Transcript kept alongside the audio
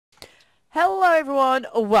everyone,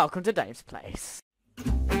 welcome to Dave's Place.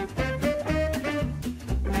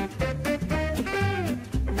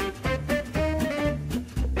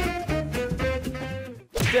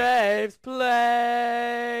 Dave's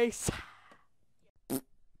Place! Hello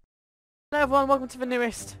everyone, welcome to the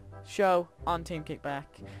newest show on Team Kickback,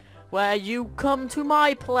 where you come to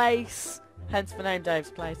my place, hence the name Dave's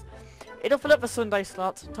Place. It'll fill up the Sunday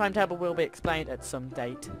slot, timetable will be explained at some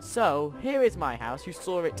date. So, here is my house, you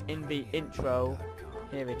saw it in the intro,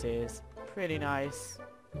 here it is, pretty nice.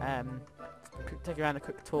 Take you around a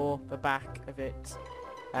quick tour, the back of it.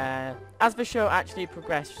 As the show actually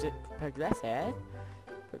progresses,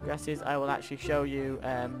 I will actually show you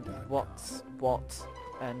what's what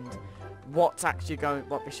and what's actually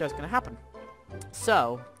what the show's going to happen.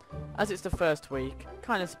 So, as it's the first week,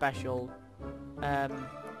 kind of special.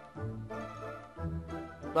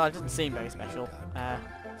 Well, it doesn't seem very special, to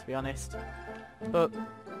be honest. But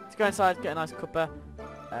let's go inside, get a nice cuppa.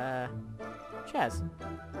 Chairs.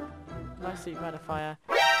 Nice seat by the fire.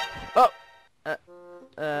 Oh,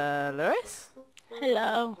 Lewis?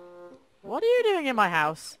 Hello. What are you doing in my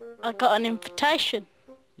house? I got an invitation.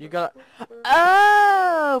 You got...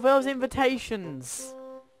 Oh, those invitations.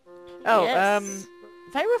 Oh, Yes.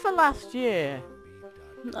 they were for last year.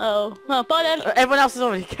 Oh, well, by then. Everyone else has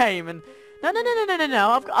already came and...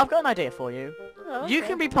 No. I've got an idea for you. Oh, You okay.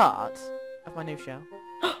 can be part of my new show.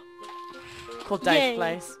 Called Dave's Yay.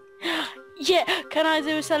 Place. Yeah, can I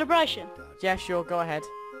do a celebration? Yeah, sure, go ahead.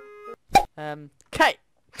 Cake!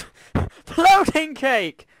 Floating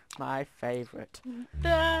cake! My favourite.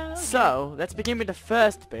 So, let's begin with the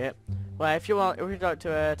first bit, where if you'd like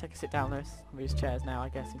to take a sit down, Lewis, on these chairs now, I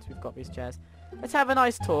guess, since we've got these chairs. Let's have a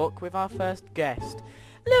nice talk with our first guest.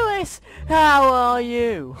 Lewis, how are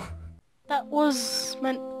you? That was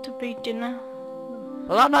meant to be dinner.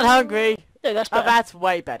 Well, I'm not hungry. No, that's Oh, better. that's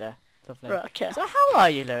way better. Lovely. Right, okay. So how are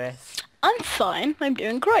you, Lewis? I'm fine. I'm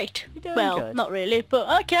doing great. You're doing well, good. not really,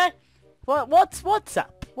 but okay. What's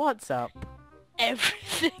up? What's up?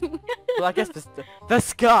 Everything. Well, I guess the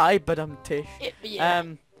sky, but tish. Yeah.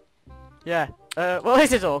 Yeah. Well,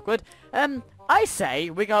 this is awkward. I say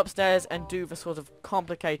we go upstairs and do the sort of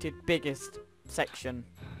complicated, biggest section.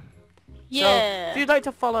 So, Yeah. if you'd like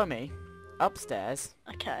to follow me upstairs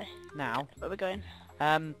Okay. now, Where are we going?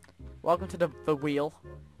 welcome to the wheel.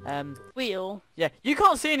 Wheel. Yeah, you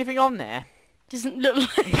can't see anything on there. Doesn't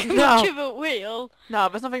look like No. much of a wheel. No,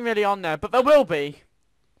 there's nothing really on there, but there will be.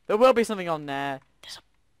 There will be something on there. There's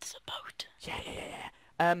a boat.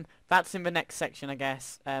 Yeah. That's in the next section, I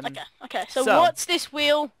guess. Okay. So so- what's this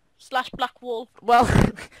wheel / black wall? Well,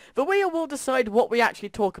 the wheel will decide what we actually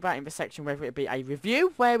talk about in this section, whether it be a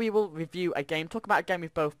review, where we will review a game, talk about a game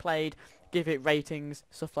we've both played, give it ratings,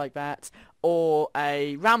 stuff like that, or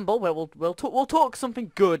a ramble, where we'll talk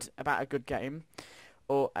something good about a good game,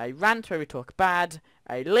 or a rant where we talk bad,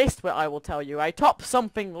 a list where I will tell you a top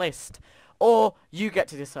something list, or you get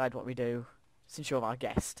to decide what we do, since you're our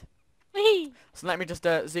guest. Whee! So let me just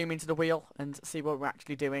zoom into the wheel and see what we're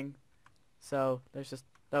actually doing. So there's just...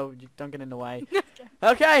 Oh, you don't get in the way.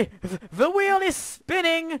 Okay, the wheel is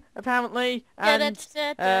spinning, apparently, and I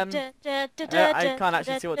can't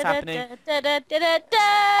actually see what's happening.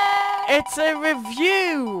 It's a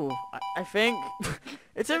review, I think.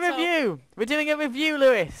 It's a Let's hope. review. We're doing a review,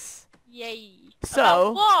 Lewis. Yay.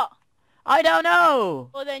 So- About what? I don't know.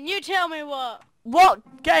 Well then you tell me what.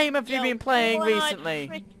 What game have you Yo, been playing one-eyed recently?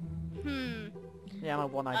 freak. Yeah, I'm a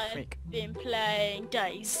one-eyed I've freak. been playing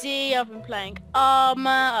DayZ, I've been playing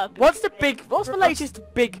Arma, I've been What's the playing latest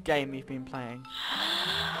big game you've been playing?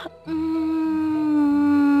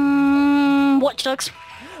 Watch Dogs.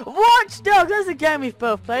 Watch Dogs! That's a game we've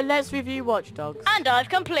both played. Let's review Watch Dogs. And I've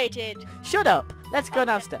completed. Shut up! Let's go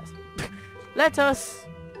downstairs. Let us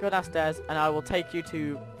go downstairs and I will take you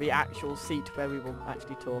to the actual seat where we will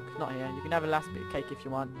actually talk. Not here. You can have a last bit of cake if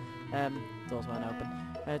you want. Doors won't open.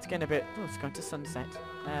 It's getting a bit... Oh, it's going to sunset.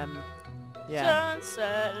 Yeah.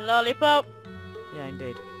 Sunset lollipop. Yeah,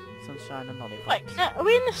 indeed. Sunshine and lollipop. Wait, no, are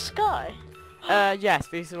we in the sky? Yes,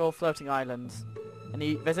 these are all floating islands. And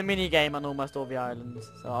there's a mini game on almost all the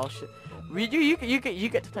islands. So I'll you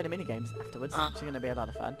get to play the mini games afterwards, which is going to be a lot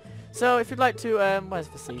of fun. So if you'd like to, where's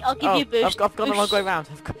the seat? I'll give you a boost. I've gone the wrong Boost. way round.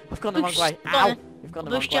 I've gone the wrong Boost. way. Go Ow! on. We've gone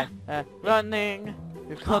the wrong Boost way. ya. Running.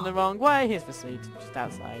 We've gone the wrong way. Here's the seat, just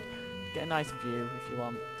outside. Get a nice view if you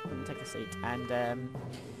want. Come and take a seat. And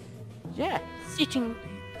yeah. Seating.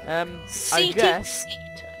 I Seating guess. seat.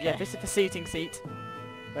 Okay. Yeah, this is the seating seat,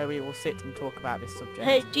 where we will sit and talk about this subject.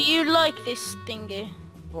 Hey, do you like this thingy?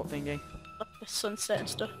 What thingy? Like the sunset and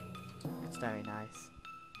stuff. It's very nice.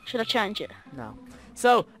 Should I change it? No.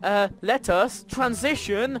 So, let us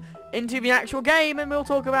transition into the actual game and we'll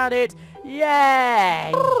talk about it.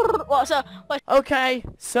 Yay! What's up? Okay,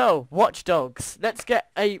 so, Watch Dogs. Let's get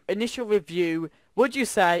a initial review. Would you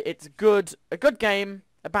say it's good, a good game,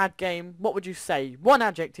 a bad game? What would you say? One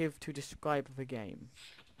adjective to describe the game.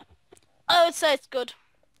 I would say it's good.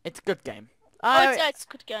 It's a good game. I would say it's a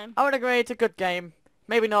good game. I would agree it's a good game.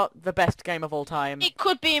 Maybe not the best game of all time. It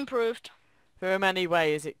could be improved. There are many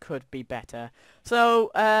ways it could be better.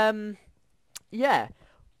 So, yeah.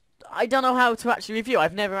 I don't know how to actually review.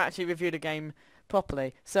 I've never actually reviewed a game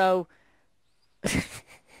properly. So...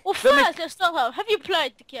 Well, first, let's start out. Have you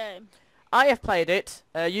played the game? I have played it.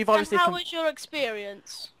 You've obviously... And how was your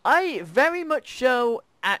experience? I very much so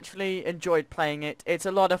actually enjoyed playing it. It's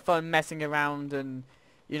a lot of fun messing around and,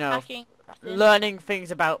 you know... Hacking. Learning things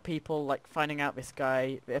about people, like finding out this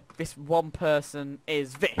guy, this one person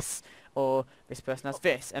is this, or this person has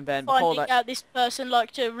this, and then finding out this person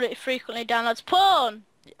like to frequently downloads porn.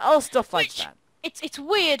 All stuff like that. It's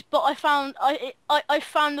weird, but I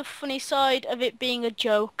found the funny side of it being a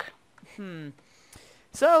joke.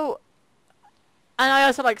 So, and I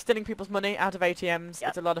also like stealing people's money out of ATMs. Yep.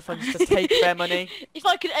 It's a lot of fun just to take their money. If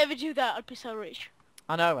I could ever do that, I'd be so rich.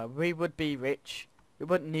 I know, we would be rich. We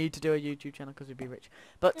wouldn't need to do a YouTube channel because we'd be rich.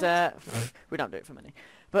 But, we don't do it for money.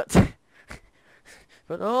 But,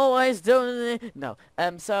 but always doing it. No.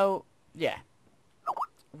 So, yeah.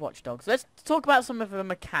 Watch Dogs. Let's talk about some of the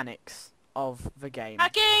mechanics of the game.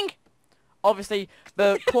 Hacking! Obviously,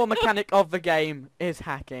 the core mechanic of the game is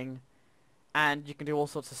hacking. And you can do all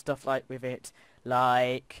sorts of stuff like with it.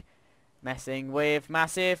 Like, messing with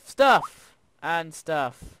massive stuff. And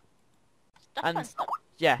stuff. And stuff.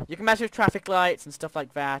 Yeah, you can mess with traffic lights and stuff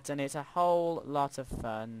like that, and it's a whole lot of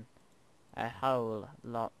fun. A whole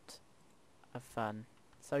lot of fun.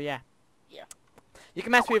 So yeah. Yeah. You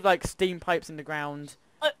can mess with like steam pipes in the ground.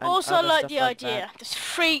 I also like the idea. There's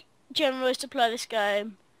 3 general ways to play this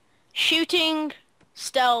game. Shooting,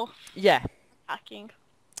 stealth, yeah, hacking.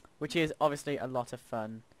 Which is obviously a lot of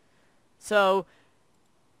fun. So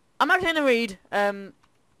I'm actually gonna read,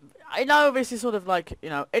 I know this is sort of like, you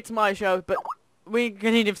know, it's my show, but we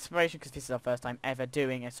need inspiration because this is our first time ever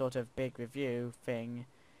doing a sort of big review thing.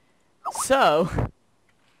 So,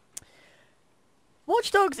 Watch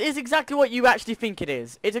Dogs is exactly what you actually think it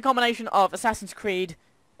is. It's a combination of Assassin's Creed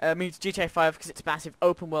meets GTA 5 because it's a massive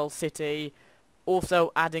open world city.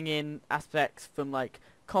 Also adding in aspects from like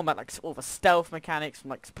combat, like all the stealth mechanics from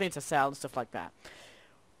like Splinter Cell and stuff like that.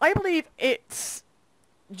 I believe it's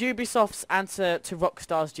Ubisoft's answer to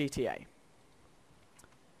Rockstar's GTA.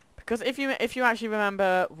 Because if you actually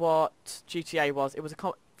remember what GTA was, it was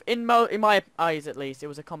in my eyes at least, it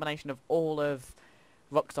was a combination of all of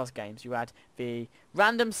Rockstar's games. You had the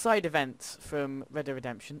random side events from Red Dead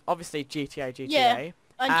Redemption, obviously GTA, yeah,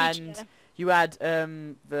 and GTA. You had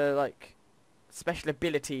the like special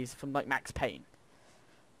abilities from like Max Payne.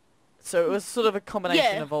 So it was sort of a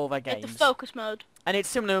combination of all their games. The focus mode. And it's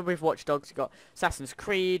similar with Watch Dogs. You got Assassin's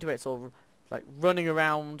Creed, where it's all like running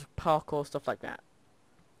around, parkour, stuff like that.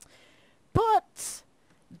 But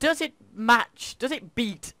does it match? Does it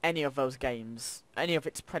beat any of those games? Any of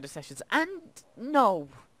its predecessors? And no.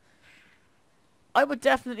 I would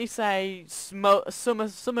definitely say some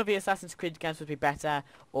of the Assassin's Creed games would be better.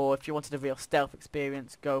 Or if you wanted a real stealth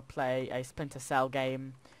experience, go play a Splinter Cell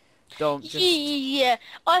game. Don't just... Yeah,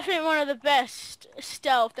 I think one of the best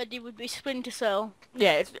stealth that did would be Splinter Cell.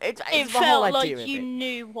 Yeah, it felt like you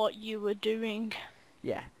knew what you were doing.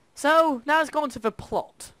 Yeah. So now let's go on to the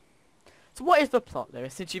plot. So what is the plot,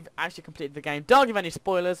 Lewis? Since you've actually completed the game, don't give any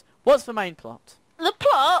spoilers. What's the main plot? The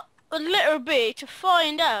plot would literally be to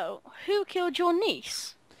find out who killed your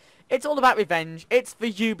niece. It's all about revenge. It's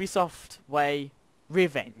the Ubisoft way.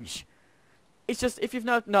 Revenge. It's just, if you've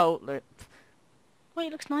no... Look. Well,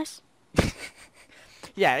 it looks nice.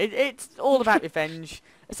 Yeah, it's all about revenge.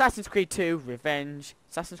 Assassin's Creed 2, revenge.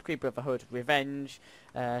 Assassin's Creed Brotherhood, revenge.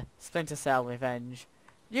 Splinter Cell, revenge.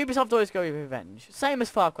 Ubisoft always go with revenge. Same as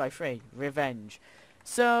Far Cry 3, revenge.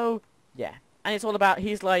 So, yeah. And it's all about,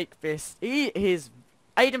 he's like this,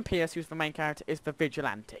 Aiden Pierce, who's the main character, is the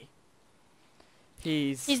vigilante.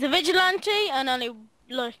 He's the vigilante, and only,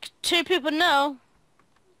 like, 2 people know.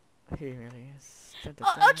 He really is.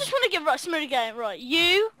 I just want to get some of the game right.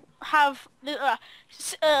 You have the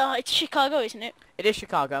it's Chicago, isn't it? It is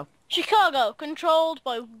Chicago. Chicago, controlled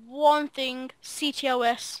by one thing,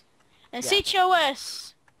 CTOS, and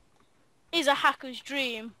CTOS is a hacker's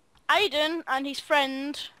dream. Aiden and his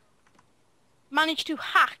friend managed to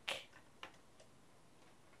hack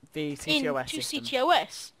the CTOS into system,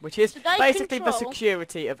 CTOS, which is basically the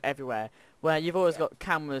security of everywhere. where you've always got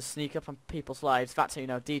cameras sneak up on people's lives. That's how you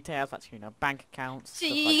know details. That's how you know bank accounts. So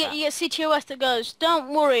stuff you like get that. you get CTOS that goes, don't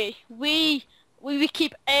worry, we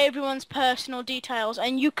keep everyone's personal details,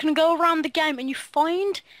 and you can go around the game and you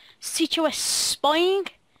find CTOS spying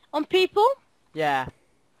on people. Yeah.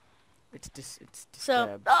 It's So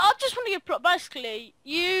disturbed. I just want to get basically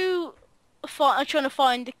you are trying to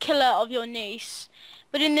find the killer of your niece,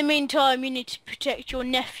 but in the meantime you need to protect your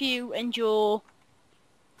nephew and your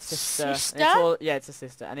Sister. sister? It's all, yeah, it's a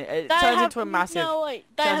sister, and it They turns have into a massive. they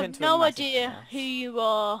turns have into a no massive idea mess. who you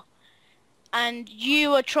are, and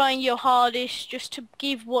you are trying your hardest just to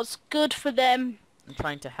give what's good for them I'm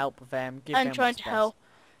trying to help them, give and them trying what's to best. help.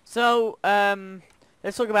 So,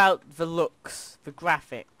 let's talk about the looks, the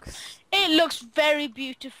graphics. It looks very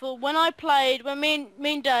beautiful. When me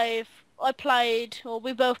and Dave,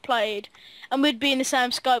 we both played, and we'd be in the same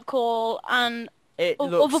Skype call, and It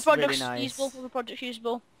other looks products really nice. usable, other products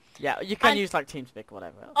usable. Yeah, you can And use like TeamSpeak or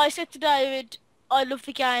whatever else. I said to David, I love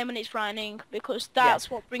the game and it's raining because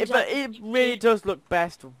that's what brings But out it the really beauty. does look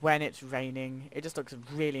best when it's raining. It just looks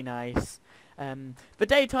really nice. The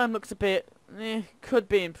daytime looks a bit, could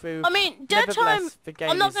be improved. I mean, daytime, Nevertheless, the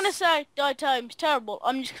game I'm not is- going to say daytime's terrible.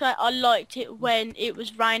 I'm just saying I liked it when it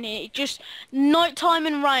was raining. It just, nighttime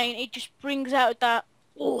and rain, it just brings out that,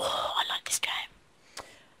 oh, I like this game.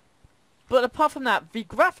 But apart from that, the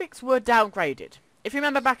graphics were downgraded. If you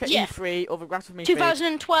remember back at Yeah. E3, or the graphics from E3,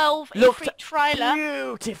 2012 looked E3 trailer.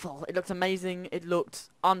 beautiful. It looked amazing. It looked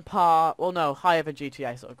on par, well no, higher than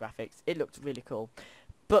GTA sort of graphics. It looked really cool.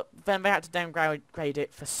 But then they had to downgrade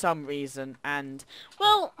it for some reason, and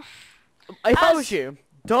Well, if I As- was you,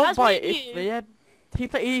 don't as buy me it. and If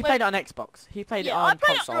you- he played it on Xbox. He played it yeah, I on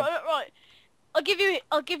played it, console. right. I'll give you,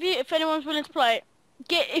 if anyone's willing to play it,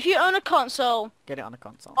 if you own a console, Get it on a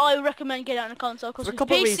console. I recommend getting it on a console because For a with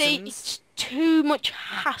couple of PC reasons. it's too much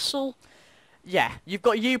hassle. Yeah, you've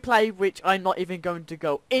got Uplay, which I'm not even going to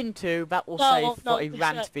go into. That will save for a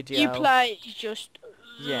rant video. You play is just.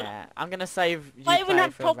 Yeah, I'm gonna save I even Uplay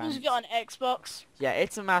had for a problems with rant. it on Xbox. Yeah,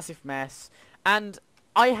 it's a massive mess, and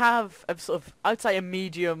I have a sort of, I'd say a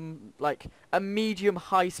medium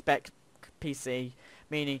high spec PC,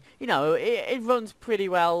 meaning, you know, it runs pretty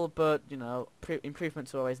well, but, you know,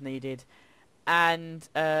 improvements are always needed, and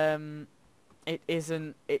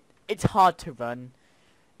it's hard to run.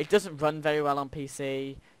 It doesn't run very well on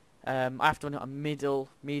PC. I have to run it on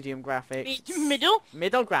medium graphics.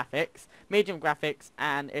 Medium graphics,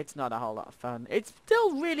 and it's not a whole lot of fun. It's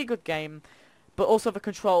still really good game, but also the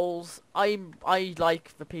controls. I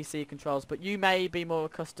like the PC controls, but you may be more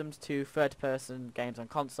accustomed to third-person games on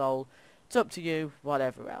console. It's up to you.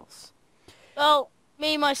 Whatever else. Well,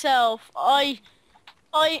 me myself, I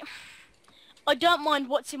don't mind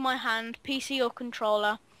what's in my hand, PC or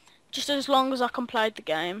controller, just as long as I can play the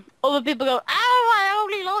game. Other people go, oh, I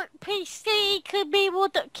only like PC,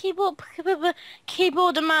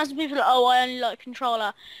 keyboard and mouse. And people are like, oh, I only like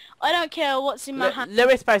controller. I don't care what's in my hand.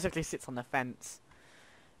 Lewis basically sits on the fence.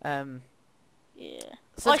 Yeah.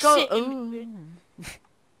 So I let's go. sit in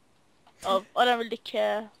I don't really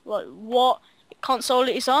care what console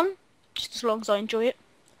it is on, just as long as I enjoy it.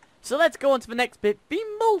 So let's go on to the next bit, the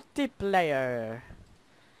multiplayer.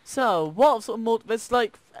 So, what sort of there's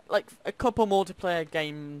like a couple multiplayer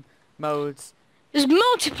game modes. There's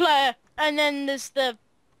multiplayer, and then there's the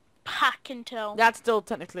hack and tell. That's still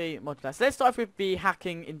technically multiplayer. So let's start off with the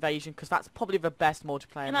hacking invasion, because that's probably the best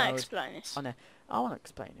multiplayer Can mode. I explain this? On it. I want to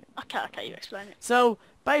explain it. Okay, you explain it. So,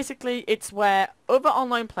 basically, it's where other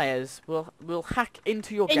online players will hack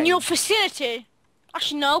into your game. In your vicinity?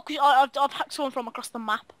 Actually, no, because I've hacked someone from across the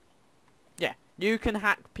map. Yeah, you can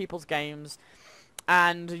hack people's games,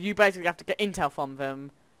 and you basically have to get intel from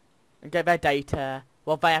them and get their data,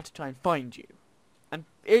 while they have to try and find you. And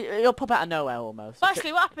it'll pop out of nowhere almost.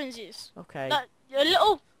 Basically, what happens is Okay. that a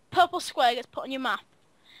little purple square gets put on your map.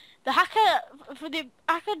 The hacker, for the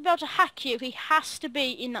hacker to be able to hack you, he has to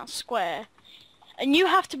be in that square, and you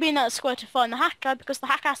have to be in that square to find the hacker, because the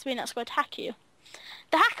hacker has to be in that square to hack you.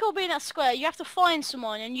 The hacker will be in that square. You have to find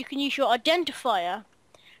someone, and you can use your identifier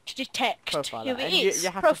to detect Profiler. who it And is. you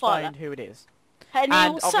have to find who it is. And and he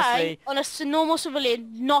will say obviously- on a normal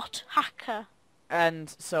civilian, not hacker.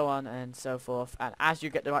 And so on and so forth. And as you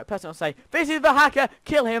get the right person, it'll say, "This is the hacker,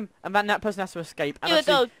 kill him," and then that person has to escape. And You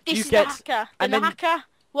go, obviously this you is get, the hacker. and And the then- hacker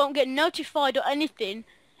won't get notified or anything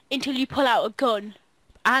until you pull out a gun,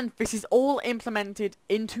 and this is all implemented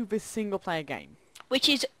into this single player game. which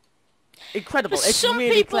is Incredible. for It's some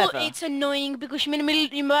really people clever. it's annoying because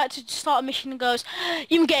you're about to start a mission and goes,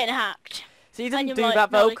 you're getting hacked. See, he doesn't you do might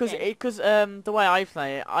that though, not again. because the way I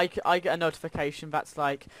play it, I get a notification that's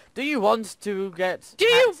like, do you want to get Do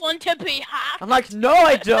you hacked?" want to be hacked? I'm like, no,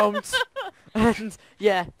 I don't. And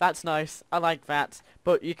yeah, that's nice. I like that.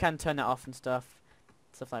 But you can turn it off and stuff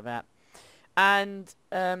like that. And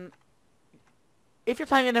if you're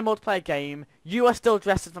playing in a multiplayer game, you are still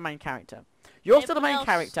dressed as the main character. You're still the main Everyone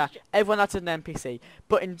else- character. Everyone else is an NPC.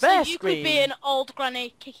 But in So their you screen, could be an old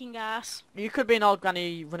granny kicking ass, you could be an old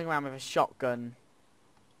granny running around with a shotgun.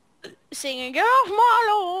 singing "Oh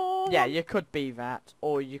my lord." Yeah, you could be that,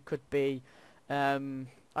 or you could be, I don't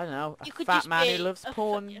know, You a could fat just man be who loves a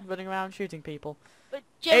porn, yeah. running around shooting people. But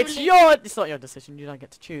It's generally, it's not your decision. You don't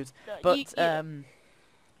get to choose. no, But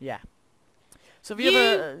yeah. So have you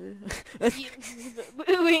ever? This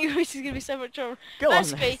is gonna be so much trouble. Go on.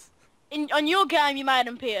 Basically, on your game you made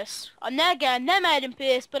them pierce. On their game they made them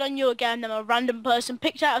pierce, but on your game they're a random person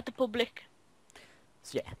picked out of the public.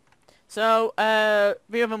 So, yeah. So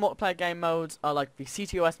the other multiplayer game modes are like the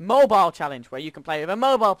CTOS Mobile Challenge, where you can play with a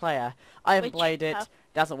mobile player. I haven't Which played it. have-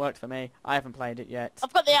 Doesn't work for me. I haven't played it yet.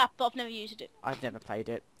 I've got the app, but I've never used it. I've never played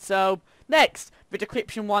it. So next, the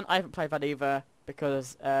Decryption one. I haven't played that either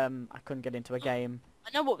because I couldn't get into a game. I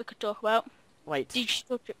know what we could talk about. Wait.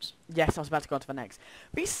 Digital trips. Yes, I was about to go on to the next.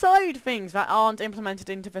 Beside things that aren't implemented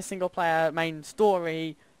into the single-player main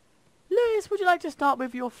story, Lewis, would you like to start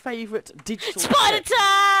with your favourite digital Spider trip?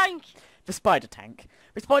 Tank! The Spider Tank.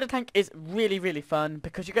 The Spider Tank is really, really fun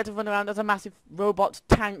because you get to run around as a massive robot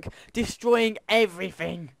tank destroying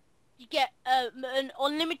everything. You get an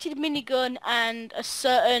unlimited minigun and a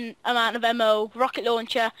certain amount of ammo, rocket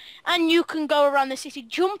launcher, and you can go around the city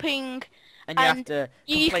jumping. And you have And to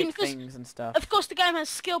you complete can- things and stuff. Of course, the game has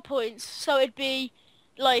skill points, so it'd be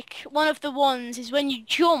like one of the ones is when you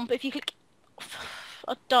jump. If you click,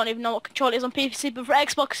 I don't even know what control it is on PC, but for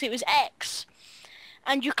Xbox it was X,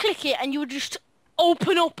 and you click it and you would just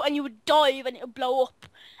open up and you would dive and it would blow up.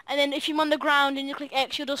 And then if you're on the ground and you click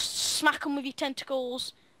X, you'll just smack them with your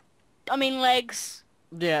tentacles. I mean legs.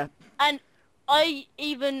 Yeah. And I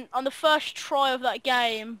even on the first try of that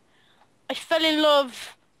game, I fell in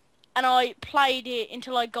love. And I played it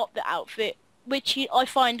until I got the outfit, which I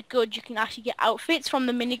find good. You can actually get outfits from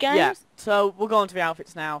the minigames. Yeah, so we'll go on to the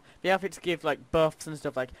outfits now. The outfits give like buffs and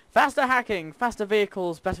stuff like faster hacking, faster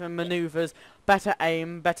vehicles, better maneuvers, better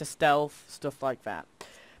aim, better stealth, stuff like that.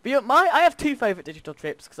 But I have two favourite digital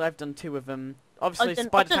trips because I've done two of them. Obviously,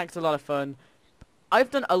 Spider Tank's a lot of fun.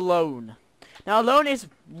 I've done Alone. Now, Alone is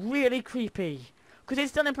really creepy because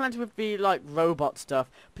it's still implemented with the like robot stuff,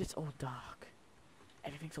 but it's all dark.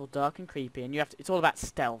 Everything's all dark and creepy, and it's all about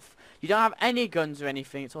stealth. You don't have any guns or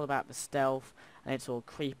anything. It's all about the stealth, and it's all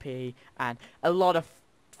creepy and a lot of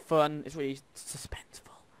fun. It's really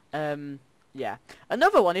suspenseful. Yeah.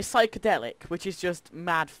 Another one is Psychedelic, which is just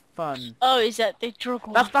mad fun. Oh, is that the drug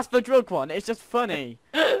one? That's the drug one. It's just funny.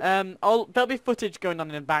 There'll be footage going on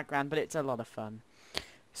in the background, but it's a lot of fun.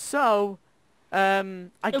 So, I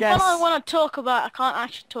The guess. one I want to talk about, I can't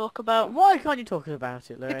actually talk about. Why can't you talk about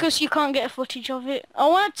it, Louis? Because you can't get footage of it. I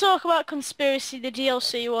want to talk about Conspiracy, the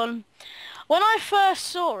DLC one. When I first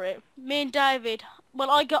saw it, me and David, well,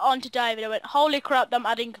 I got on to David, I went, holy crap, I'm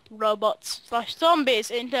adding robots/zombies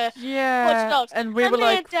into Yeah, Watch Dogs. and we were me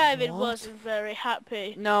like, and David what? wasn't very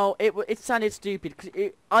happy. No, it sounded stupid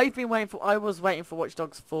because I was waiting for Watch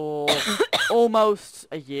Dogs for almost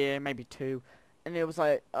a year, maybe two, and it was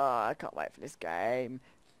like, oh, I can't wait for this game.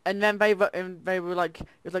 And then they were like, it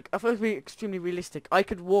was like, I thought it would be extremely realistic. I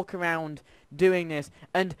could walk around doing this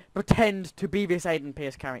and pretend to be this Aiden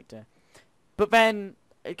Pierce character. But then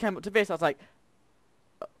it came up to this, I was like,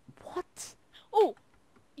 what? Oh,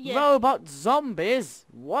 yeah. Robot zombies?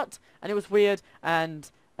 What? And it was weird, and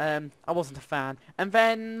I wasn't a fan. And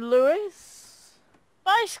then Lewis?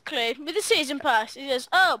 Basically, with the season pass, it says,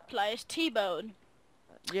 oh, play as T-Bone.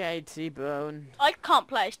 Yay, T-Bone. I can't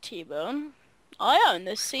play as T-Bone. I own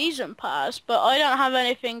the season pass, but I don't have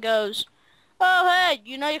anything goes, oh, hey,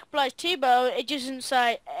 you know you can play as T-Bone. It doesn't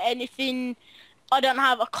say anything. I don't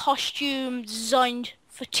have a costume designed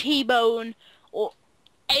for T-Bone or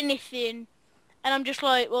anything. And I'm just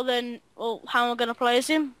like, well, how am I going to play as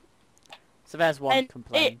him? So there's one And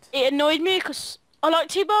complaint. it annoyed me because I like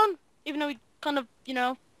T-Bone, even though he kind of,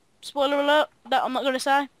 spoiler alert, that I'm not going to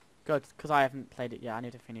say. Good, because I haven't played it yet. I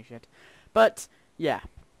need to finish it. But, yeah.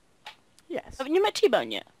 Yes. Haven't you met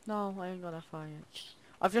T-Bone yet? No, I ain't got that far yet.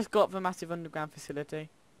 I've just got the massive underground facility.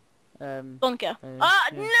 Don't care. Yeah.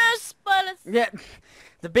 No spoilers. Yeah.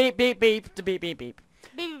 The beep, beep, beep. The beep, beep, beep.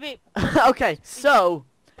 Beep, beep, beep. Okay, so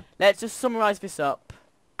let's just summarise this up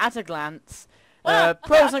at a glance. Well, no,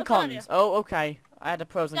 Pros okay, and I've got an cons. Oh, okay. I had a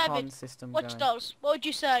pros and David, cons system Watch going. Dogs. What would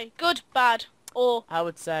you say? Good, bad, or I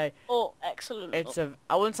would say excellent?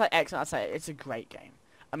 I wouldn't say excellent. I'd say it's a great game.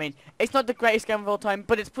 I mean, it's not the greatest game of all time,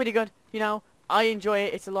 but it's pretty good. You know, I enjoy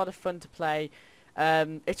it. It's a lot of fun to play.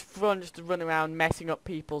 It's fun just to run around messing up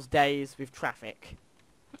people's days with traffic.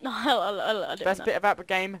 No, I don't Best know. bit about the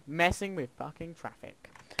game, messing with fucking traffic.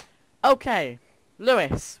 Okay,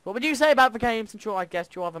 Lewis, what would you say about the game, since I guess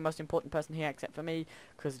you are the most important person here except for me,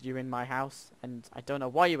 because you're in my house, and I don't know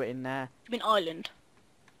why you were in there. You mean Ireland?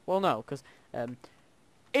 Well, no, because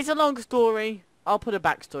it's a long story. I'll put a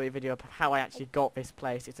backstory video of how I actually got this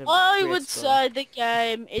place. It's a I weird would story. say the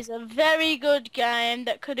game is a very good game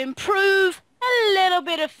that could improve a little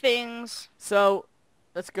bit of things. So,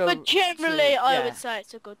 let's go But generally, I yeah. would say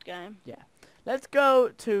it's a good game. Let's go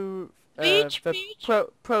to Beach, the beach.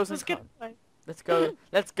 pros and Let's get cons. away. Let's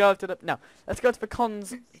go to the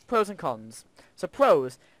cons, pros and cons. So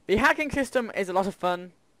pros, the hacking system is a lot of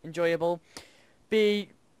fun, enjoyable. The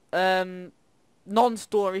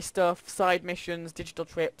non-story stuff, side missions, digital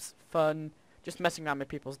trips, fun, just messing around with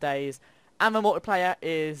people's days. And the multiplayer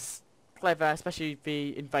is clever, especially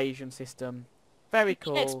the invasion system. Very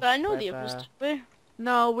cool. Explain all the clever. others. Do we?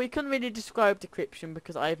 No, we couldn't really describe decryption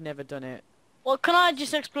because I've never done it. Well, can I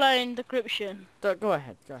just explain decryption? Go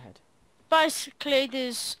ahead, go ahead. Basically,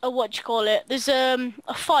 there's a there's a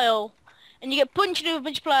file, and you get punched in with a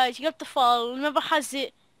bunch of players. You get the file, and whoever has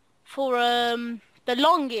it for the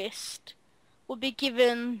longest will be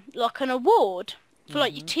given like an award for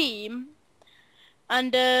like your team.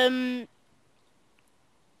 And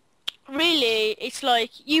really, it's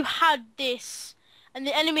like you had this, and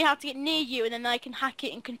the enemy have to get near you, and then they can hack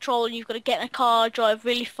it and control. And you've got to get in a car, drive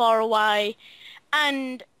really far away,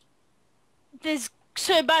 and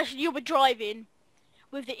so basically you'll be driving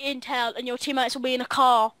with the intel, and your teammates will be in a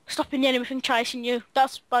car, stopping the enemy from chasing you.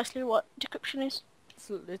 That's basically what decryption is.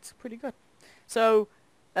 It's pretty good. So,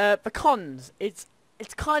 the cons, it's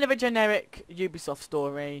kind of a generic Ubisoft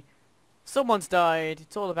story. Someone's died.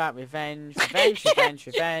 It's all about revenge,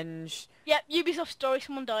 revenge. Yep, Ubisoft story.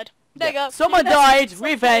 Someone died. There you go. Someone That's died. exactly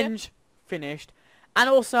it. Revenge. Finished. And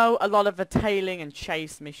also a lot of the tailing and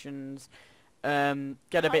chase missions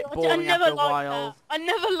get a bit boring after a while. I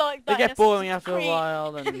never liked They that. get in boring Assassin's after a Creed.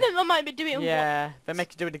 while, And and then I might be doing it. yeah, they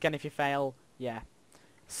make you do it again if you fail. Yeah.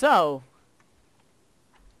 So,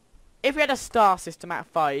 if we had a star system out of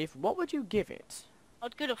 5, what would you give it?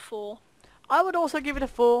 I'd give it a 4. I would also give it a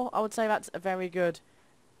 4. I would say that's a very good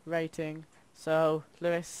rating. So,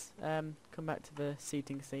 Lewis, come back to the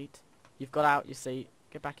seating seat. You've got out your seat.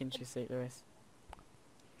 Get back into your seat, Lewis.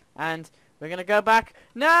 And we're gonna go back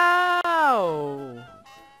now.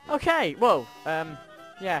 Okay. Whoa.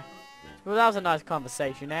 Yeah. Well, that was a nice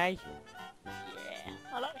conversation, eh? Yeah,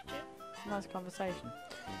 I liked it. Nice conversation.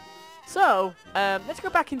 So, let's go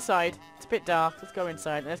back inside. It's a bit dark. Let's go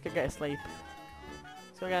inside and let's go get a sleep.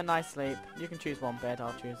 Let's go get a nice sleep. You can choose one bed.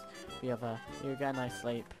 I'll choose the other. You get a nice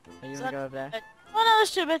sleep. Are you gonna go over there? Oh no,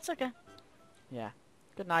 that's 2 bits. Okay. Yeah.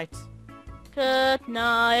 Good night. Good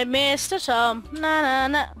night, Mr. Tom. Na na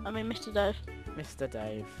na. I mean, Mr. Dave. Mr.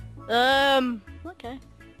 Dave. Okay.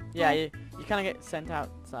 Yeah, you kind of get sent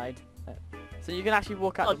outside. So you can actually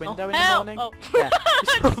walk out the window in the Help! morning. Oh. Yeah.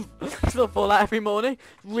 You still fall out every morning.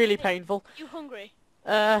 Really painful. You hungry?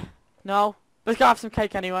 No. Let's go have some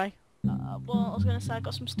cake anyway. Well, I was gonna say I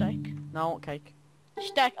got some steak. No, I want cake.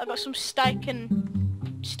 Steak. I got some steak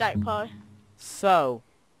and steak pie. So,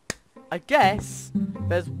 I guess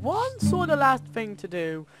there's one sort of last thing to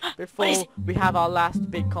do before we have our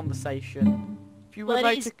last big conversation. If you would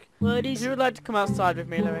like to, if you would like to come outside with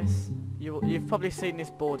me, Lewis, you've probably seen this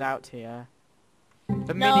board out here.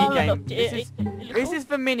 The mini game. This is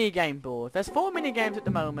the mini game board. There's 4 mini games at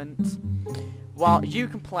the moment. While you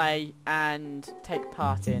can play and take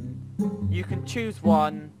part in, you can choose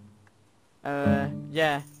one.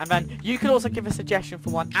 Yeah, and then you can also give a suggestion for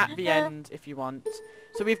one at the end if you want.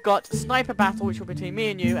 So we've got Sniper Battle, which will be between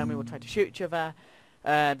me and you, and we will try to shoot each other.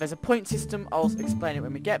 There's a point system. I'll explain it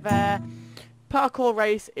when we get there. Parkour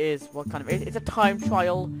race is what kind of it's a time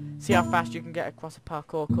trial. See how fast you can get across a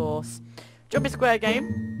parkour course. Jumpy Square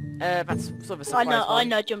game. That's sort of a surprise one. I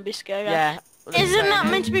know Jumpy Square. Yeah. Isn't that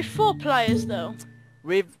meant to be 4 players though?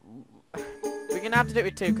 We're gonna have to do it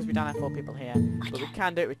with 2 because we don't have 4 people here, but we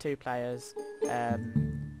can do it with 2 players.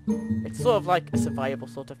 It's sort of like a survival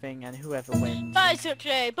sort of thing, and whoever wins.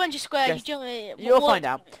 Basically, bunch of squares. Yes. You jump. You'll find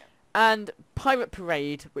out. And Pirate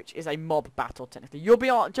Parade, which is a mob battle technically. You'll be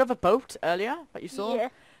on. Do you have a boat earlier that you saw? Yeah.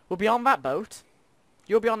 We'll be on that boat.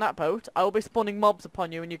 You'll be on that boat. I will be spawning mobs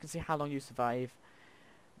upon you, and you can see how long you survive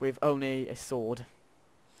with only a sword.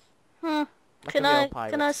 Hmm. Like Can a real I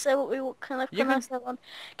pirate. say what we You can- say one?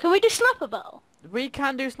 Can we do sniper battle? We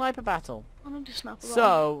can do sniper battle. I want to do sniper battle.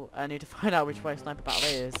 So, I need to find out which way sniper battle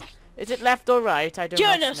is. Is it left or right? I do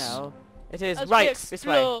Join not us. know. It is As we right, this way.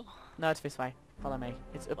 explore. No, it's this way. Follow me.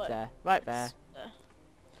 It's up What? there. Right there. There.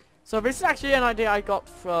 So this is actually an idea I got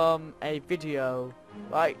from a video.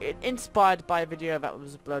 Inspired by a video that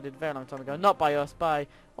was uploaded a very long time ago. Not by us, by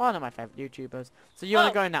one of my favourite YouTubers. So you want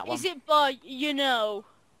to go in that one? Is it by, you know,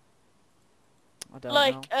 I don't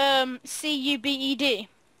like, know. CUBED?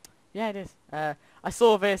 Yeah, it is. I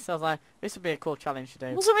saw this, I was like, this would be a cool challenge to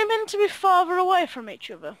do. Wasn't we meant to be farther away from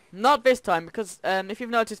each other? Not this time, because if you've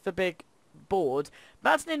noticed the big board,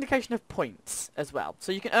 that's an indication of points as well.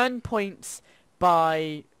 So you can earn points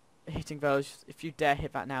by hitting those. If you dare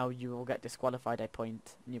hit that now, you will get disqualified a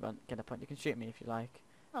point, and you won't get a point. You can shoot me if you like.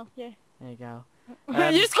 Oh, yeah. There you go.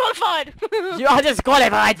 You're disqualified! You are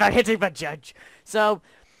disqualified for hitting the judge. So,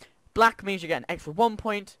 black means you get an extra 1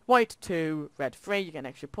 point, white 2, red 3, you get an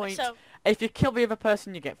extra point. So, If you kill the other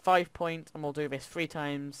person, you get 5 points, and we'll do this 3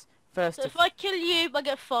 times. First, if I kill you, I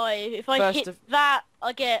get 5. If I First hit of- that,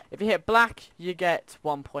 I get... if you hit black, you get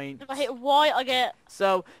 1 point. If I hit white, I get...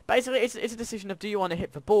 So basically, it's a decision of do you want to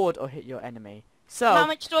hit the board or hit your enemy. How So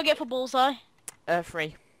much do I get for bullseye?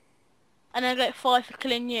 3. And I get 5 for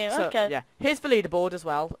killing you. So Okay. yeah, here's the leaderboard as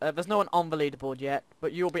well. There's no one on the leaderboard yet,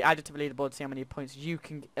 but you'll be added to the leaderboard to see how many points you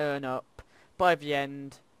can earn up by the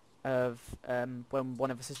end of when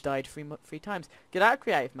one of us has died three times. Get out of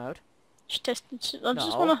creative mode. Just testing. I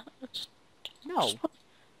just No. wanna... No,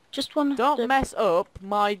 Just wanna... don't mess up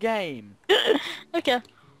my game. Okay.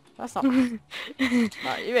 That's not.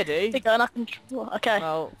 Right, you ready? Think I can... Okay.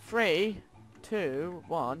 Well, 3, 2,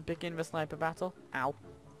 1. Begin the sniper battle. Ow.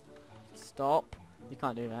 Stop. You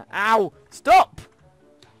can't do that. Ow! Stop!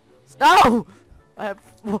 No!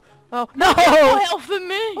 Oh no! More health than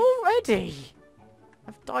me! Already!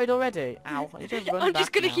 I've died already. Ow! I need to run I'm back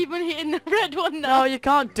just gonna now. keep on hitting the red one No, now. you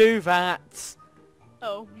can't do that.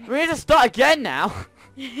 Oh. We need to start again now.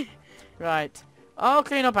 Right. I'll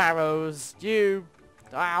clean up arrows. You.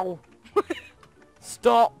 Ow.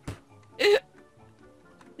 Stop.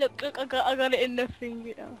 Look, I got it in the thing,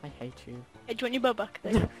 you know. I hate you. Hey, do you want your bow back?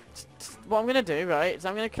 There. What I'm gonna do, right, is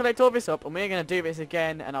I'm gonna collect all this up, and we're gonna do this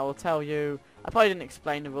again, and I will tell you. I probably didn't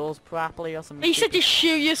explain the rules properly or something. You said just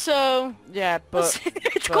shoot you, so... Yeah, but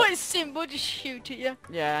it's but- quite simple, just shoot at you.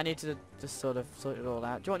 yeah, I need to just sort of sort it all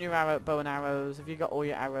out. Do you want your bow and arrows? Have you got all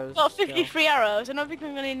your arrows? Got still? 53 arrows, I don't think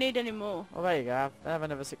I'm gonna need any more. Oh, there you go. I have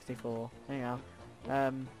another 64. There you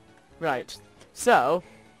go. Right. So,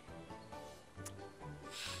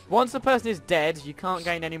 once the person is dead, you can't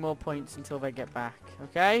gain any more points until they get back.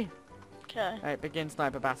 Okay? Okay. Right, begin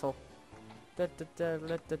sniper battle. Wait,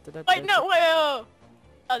 no, wait, oh!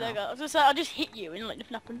 Oh, there you go. I was gonna say, I'll just hit you and like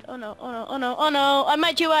nothing happened. Oh no, oh no, oh no, oh no. I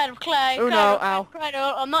made you out of clay. Oh no, ow.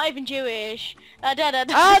 I'm not even Jewish. Da da da.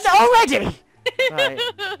 Ah, no, already! Right.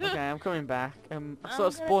 Okay, I'm coming back. I've I'm sort of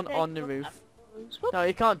gonna spawned take on the your roof. arrows. Whoop. No,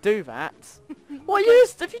 you can't do that. What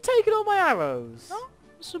have you taken all my arrows? No,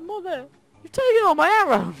 there's some more there. You've taken all my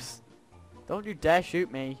arrows! Don't you dare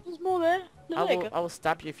shoot me. There's more there. No, there you go. I will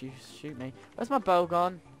stab you if you shoot me. Where's my bow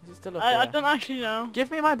gone? Is it still up I there? don't actually know.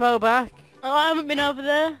 Give me my bow back. Oh, I haven't been over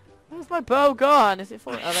there. Where's my bow gone? Is it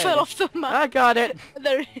falling? Oh, there Fell it is. off the map. I got it.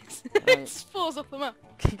 There it is. Right. It falls off the map.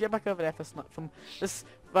 Get back over there for from this.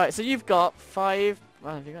 Right, so you've got 5.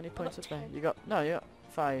 Well, have you got any points up there? You got no, you got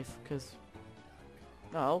 5 because.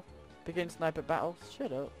 No, begin sniper battle.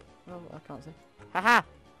 Shut up. Oh, I can't see. Haha!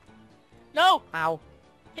 No! Ow!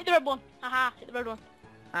 Hit the red one. Haha, hit the red one.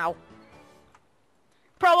 Ow!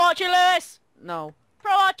 Pro Archer Lewis! No.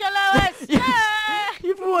 Pro Archer Lewis! Yes. Yeah!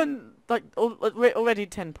 You've won like already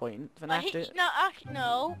 10 points. And I after. hit,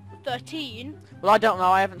 no, 13. Well, I don't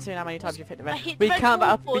know. I haven't seen how many times you've hit the I red. hit We the red count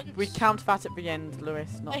that. one We once. count that at the end,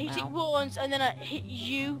 Lewis. Not I hit it now. once and then I hit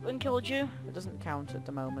you and killed you. It doesn't count at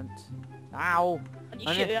the moment. Ow! And you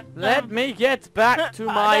And shoot it- me. let me get back to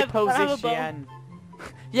I my have a bow. position.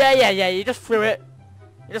 Yeah. You just threw it.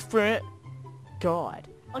 You just threw it. God.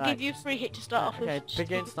 I'll Right. give you 3 hit to start off Okay, with.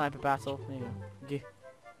 begin sniper battle. There you go.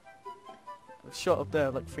 I've shot up there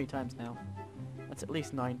like 3 times now. That's at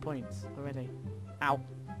least 9 points already. Ow.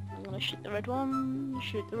 I'm gonna shoot the red one.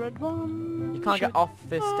 Shoot the red one. You can't shoot. get off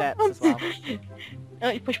the steps as well. Oh,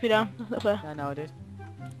 you pushed me down. Up there. I know I did.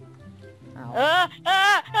 Ow. Ah!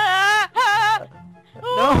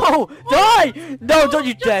 No! Die! No, don't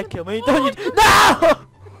you dare kill me! Don't you... No!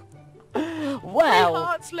 Well...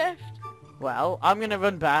 hearts left. Well, I'm going to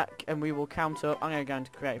run back and we will count up. I'm going to go into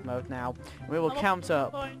creative mode now. And we will I'm up count to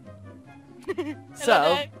up. point. So,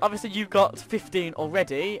 Hello. obviously you've got 15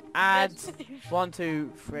 already. Add Yes. 1,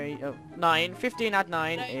 2, 3, 9. 15 add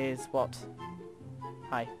 9 Nine. is what?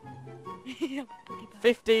 Hi. Yeah,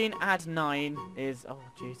 15 add 9 is... Oh,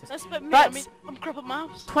 Jesus. that's about me. That's- I'm Crippled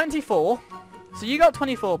Mouse. 24. So you got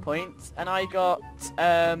 24 points, and I got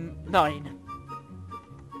 9.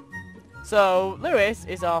 So, Lewis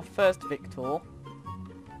is our first victor.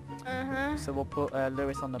 Uh-huh. So we'll put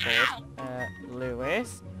Lewis on the board.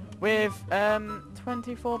 Lewis with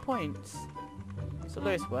 24 points. So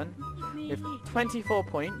Lewis won with 24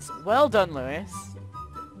 points. Well done, Lewis.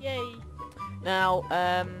 Yay. Now,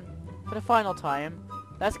 for the final time,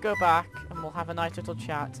 let's go back and we'll have a nice little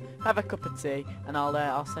chat, have a cup of tea, and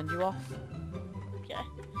I'll send you off. Okay.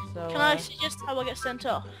 So Can I suggest how I get sent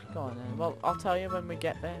off? go on then. Well, I'll tell you when we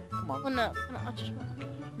get there. Come on. Oh no, I just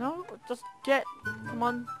No, just get. Come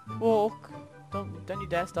on, walk. Don't you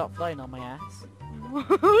dare start flying on my ass.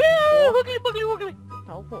 Woogly woogly woogly.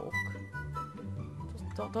 No, walk.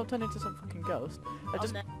 Just don't turn into some fucking ghost. Oh,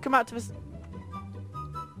 Just no. come out to this.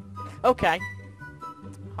 Okay.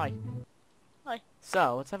 Hi. Hi.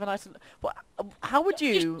 So let's have a nice. What? How would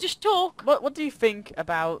you? Just talk. What do you think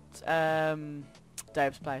about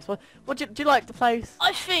Dave's place? What do you like the place?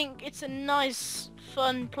 I think it's a nice,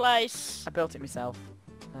 fun place. I built it myself.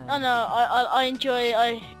 I know. I enjoy.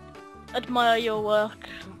 I admire your work.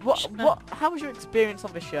 How was your experience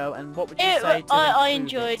on the show, and what would you say to I improve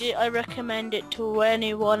enjoyed it. I recommend it to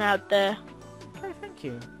anyone out there. Okay, thank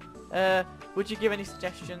you. Would you give any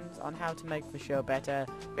suggestions on how to make the show better?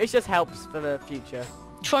 It just helps for the future.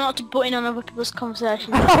 Try not to butt in on other people's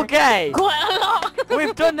conversations. Okay! Quite a lot.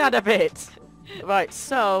 We've done that a bit! Right,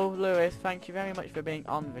 so, Lewis, thank you very much for being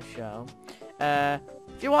on the show.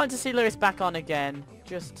 If you want to see Lewis back on again,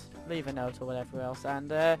 just leave a note or whatever else, and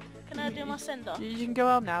Can I do my send off? you can go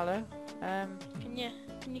home now, Lou. Can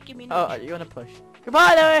you give me? Oh, you want to push?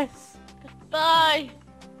 Goodbye, Lewis! Bye.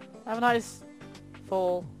 Have a nice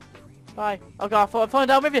fall. Bye. Oh god, I'm falling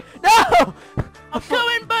down with you. No! I'm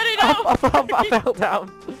going, buddy. No. I fell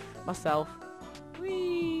down myself.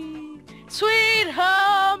 Whee! Sweet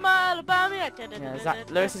home Alabama. Yeah,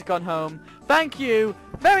 Lewis has gone home. Thank you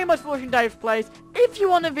very much for watching Dave's Place. If you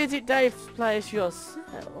want to visit Dave's Place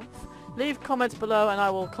yourself, leave comments below and I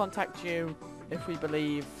will contact you if we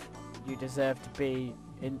believe you deserve to be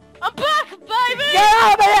in... I'm back, baby. Get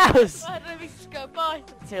out of my house! Bye, let me just go. Bye.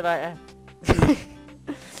 See you later.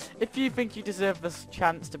 If you think you deserve this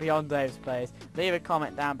chance to be on Dave's Place, leave a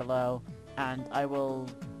comment down below and I will,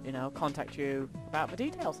 you know, contact you about the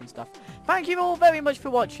details and stuff. Thank you all very much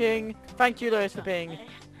for watching. Thank you, Lewis, for being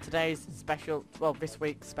today's special, well, this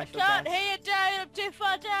week's special Can't guest. hear you, Dave. I'm too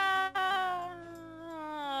far down.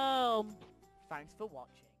 Thanks for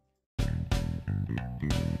watching.